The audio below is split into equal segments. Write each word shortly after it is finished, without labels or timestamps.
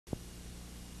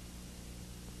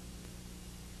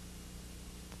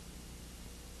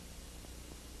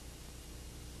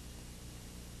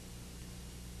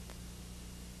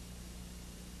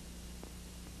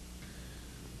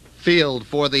field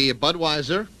for the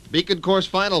Budweiser Beacon Course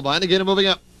Final bind. Again, moving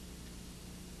up.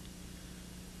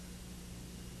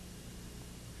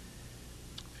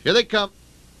 Here they come.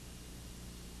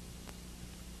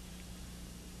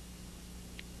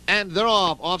 And they're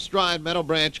off. Off stride, Meadow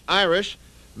Branch Irish.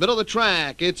 Middle of the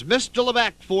track, it's Mr.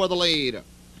 Lebec for the lead.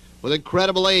 With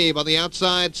Incredible Abe on the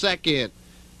outside second.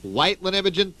 Whiteland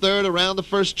Image in third around the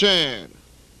first turn.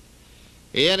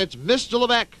 And it's Mr.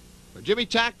 Lebec. Jimmy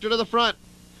Tactor to the front.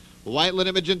 Whiteland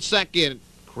Image in second.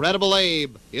 Incredible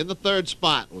Abe in the third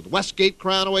spot with Westgate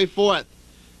Crown away fourth.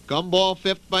 Gumball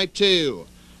fifth by 2.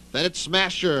 Then it's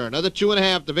Smasher, another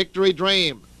 2.5 to Victory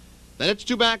Dream. Then it's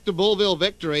 2 back to Bullville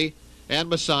Victory and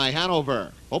Masai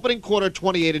Hanover. Opening quarter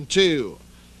 28-2.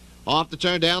 Off the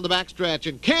turn down the backstretch,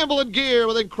 and Campbell in gear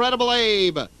with Incredible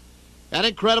Abe. And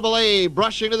Incredible Abe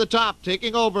brushing to the top,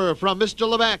 taking over from Mr.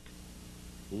 Lebec.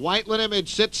 Whiteland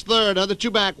Image sits third, another 2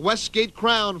 back, Westgate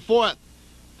Crown fourth.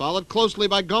 Followed closely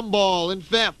by Gumball in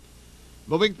fifth.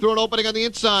 Moving through an opening on the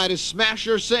inside is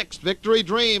Smasher sixth, Victory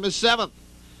Dream is seventh.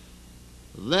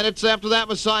 Then it's after that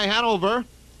Masai Hanover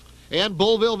and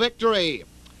Bullville Victory.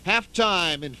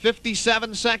 Halftime in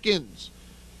 57 seconds.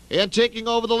 And taking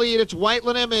over the lead, it's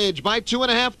Whiteland Image by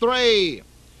 2.5, 3.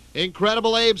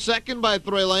 Incredible Abe second by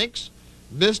 3 lengths.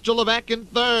 Mr. Lebec in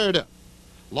third.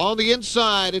 Along the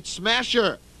inside, it's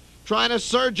Smasher. Trying to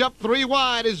surge up 3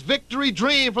 wide is Victory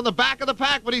Dream from the back of the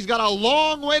pack, but he's got a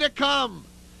long way to come.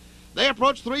 They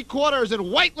approach 3/4, and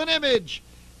Whiteland Image,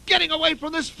 getting away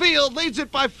from this field, leads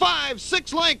it by 5,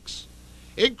 6 lengths.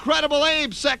 Incredible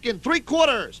Abe second,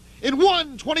 3/4 in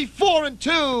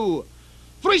 1:24-2.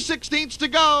 3/16 to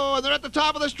go, and they're at the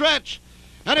top of the stretch.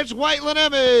 And it's Whiteland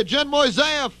Image and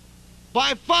Moiseyev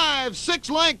by 5, 6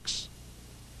 lengths.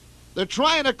 They're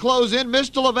trying to close in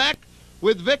Mr. Lebec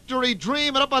with Victory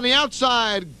Dream, and up on the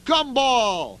outside,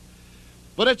 Gumball.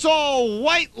 But it's all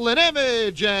Whiteland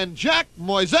Image and Jack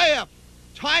Moiseyev.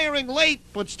 Tiring late,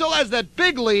 but still has that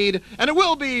big lead, and it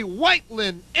will be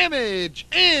Whiteland Image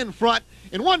in front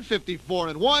in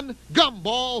 1:54-1,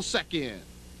 Gumball second.